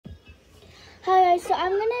Hi guys, so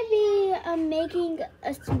I'm gonna be making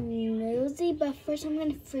a smoothie, but first I'm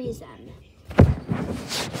gonna freeze them.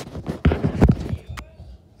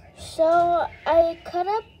 So I cut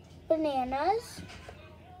up bananas,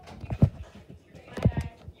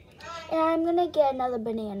 and I'm gonna get another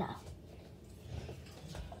banana.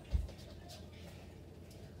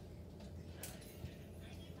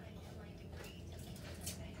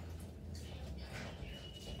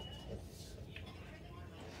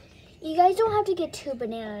 You guys don't have to get 2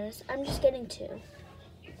 bananas. I'm just getting 2.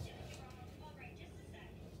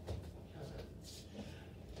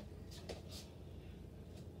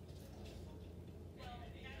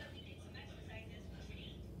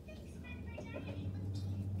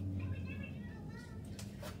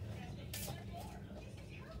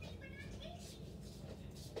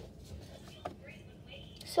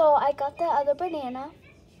 So I got the other banana.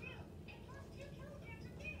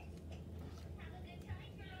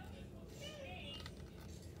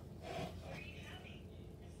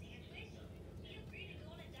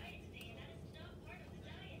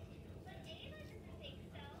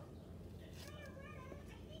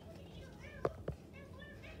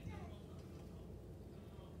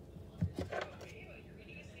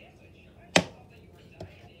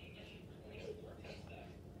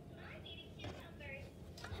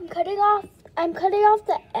 I'm cutting off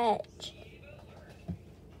the edge.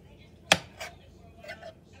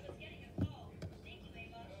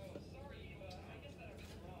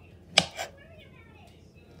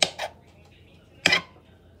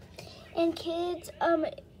 And kids, I'm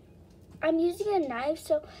using a knife,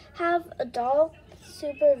 so have adult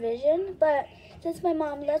supervision, but since my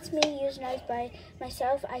mom lets me use knives by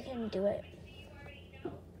myself, I can do it.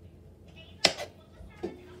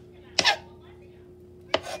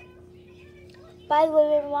 By the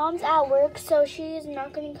way, my mom's at work, so she's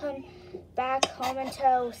not going to come back home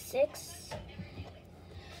until 6.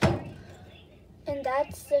 And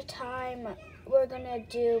that's the time we're going to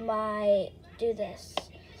do this,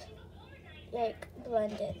 like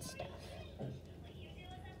blended stuff.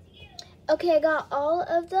 Okay, I got all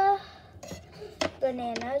of the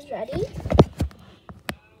bananas ready.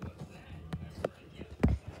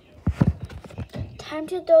 Time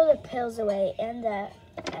to throw the pills away and the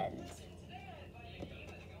ends.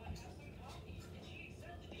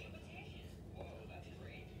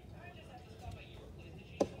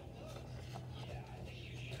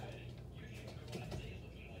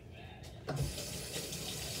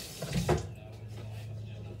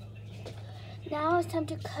 Now it's time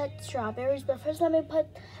to cut strawberries, but first I'm gonna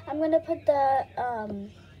put the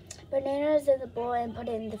bananas in the bowl and put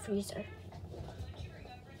it in the freezer.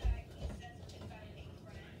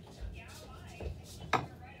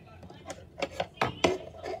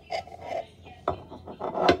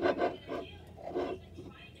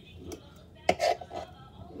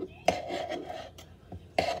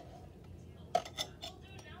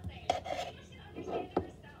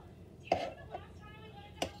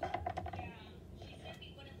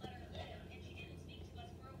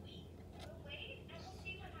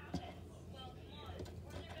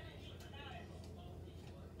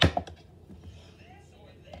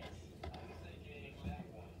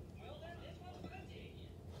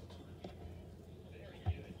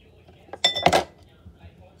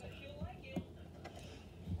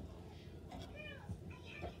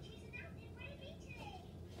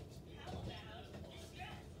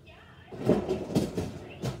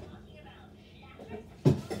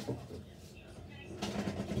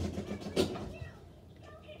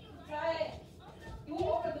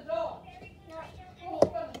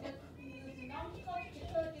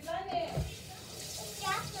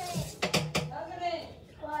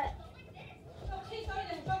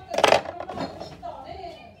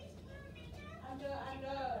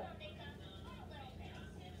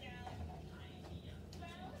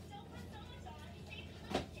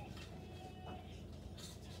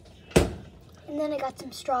 And then I got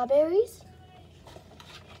some strawberries.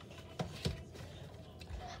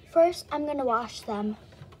 First, I'm gonna wash them.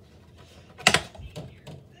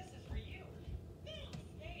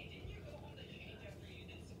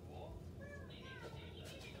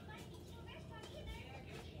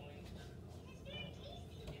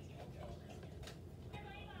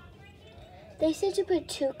 They said to put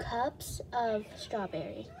 2 cups of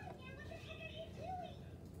strawberry.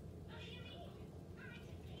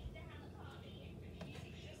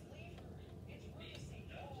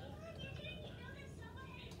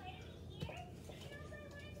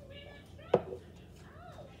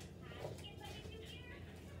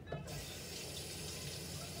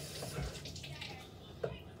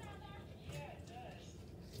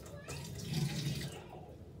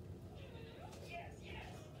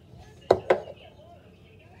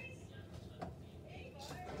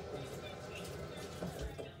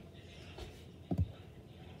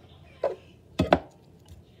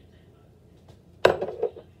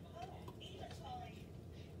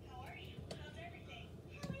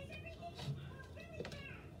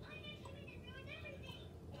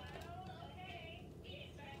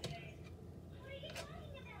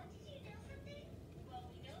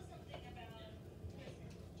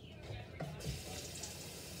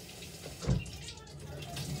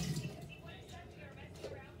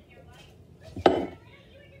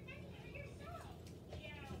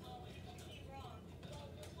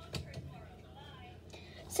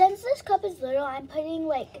 Since this cup is little, I'm putting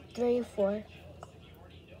like 3 or 4.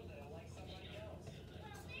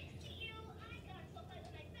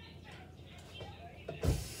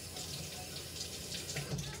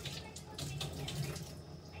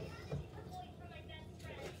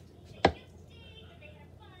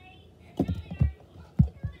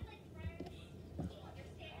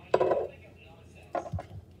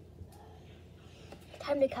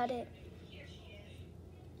 Time to cut it.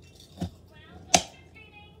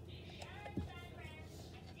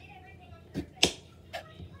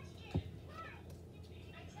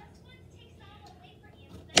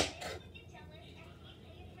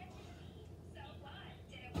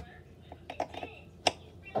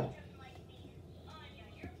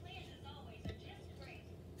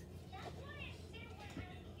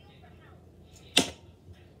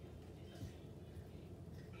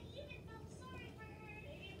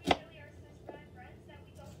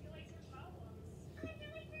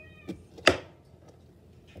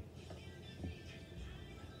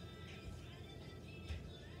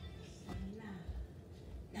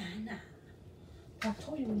 I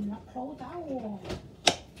told you when not close out.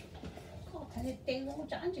 Có thể tê lâu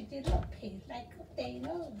chẳng chỉ tê lâu phải lại có tê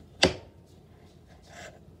lâu.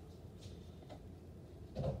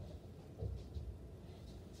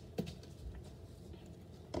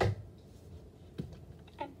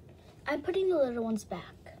 I'm putting the little ones back.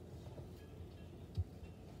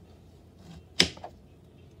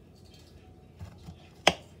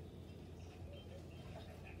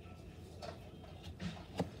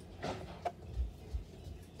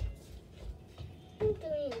 What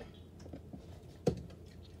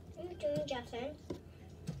are you doing, Jackson?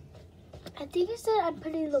 I think it said I'm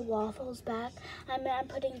putting the waffles back. I'm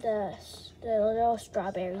putting the little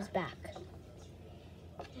strawberries back.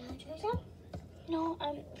 You want to try some? No,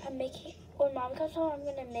 I'm making. When Mom comes home, I'm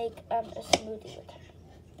gonna make a smoothie with her.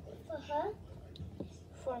 For her?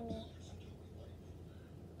 For me.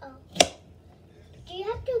 Oh. Do you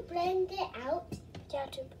have to blend it out? You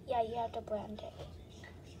have to blend it.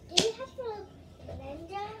 Do you have a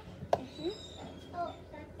blender? Mhm. Oh,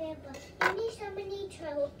 that's there, but you need somebody to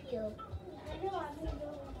help you. I know, I'm gonna go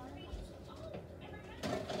on.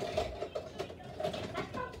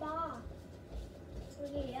 That's a bar.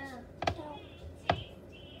 Oh, yeah.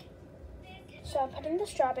 So I'm putting the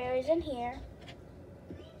strawberries in here.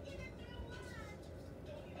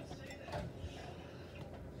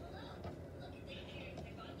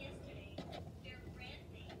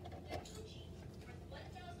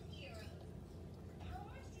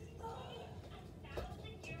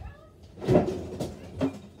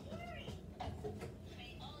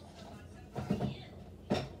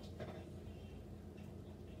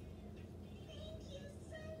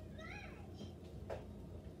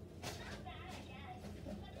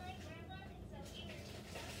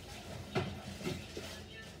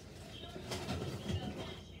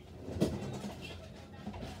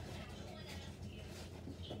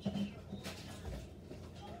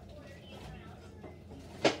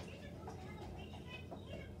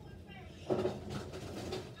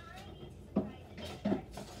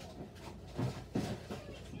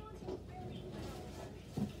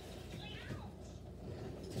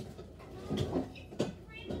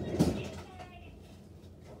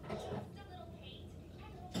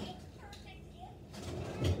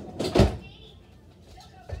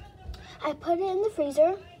 I put it in the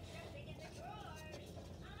freezer.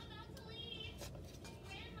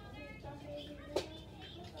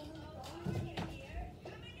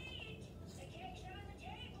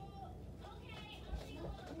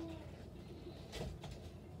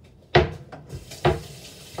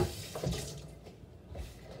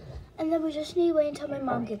 And then we just need to wait until my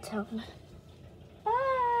mom gets home.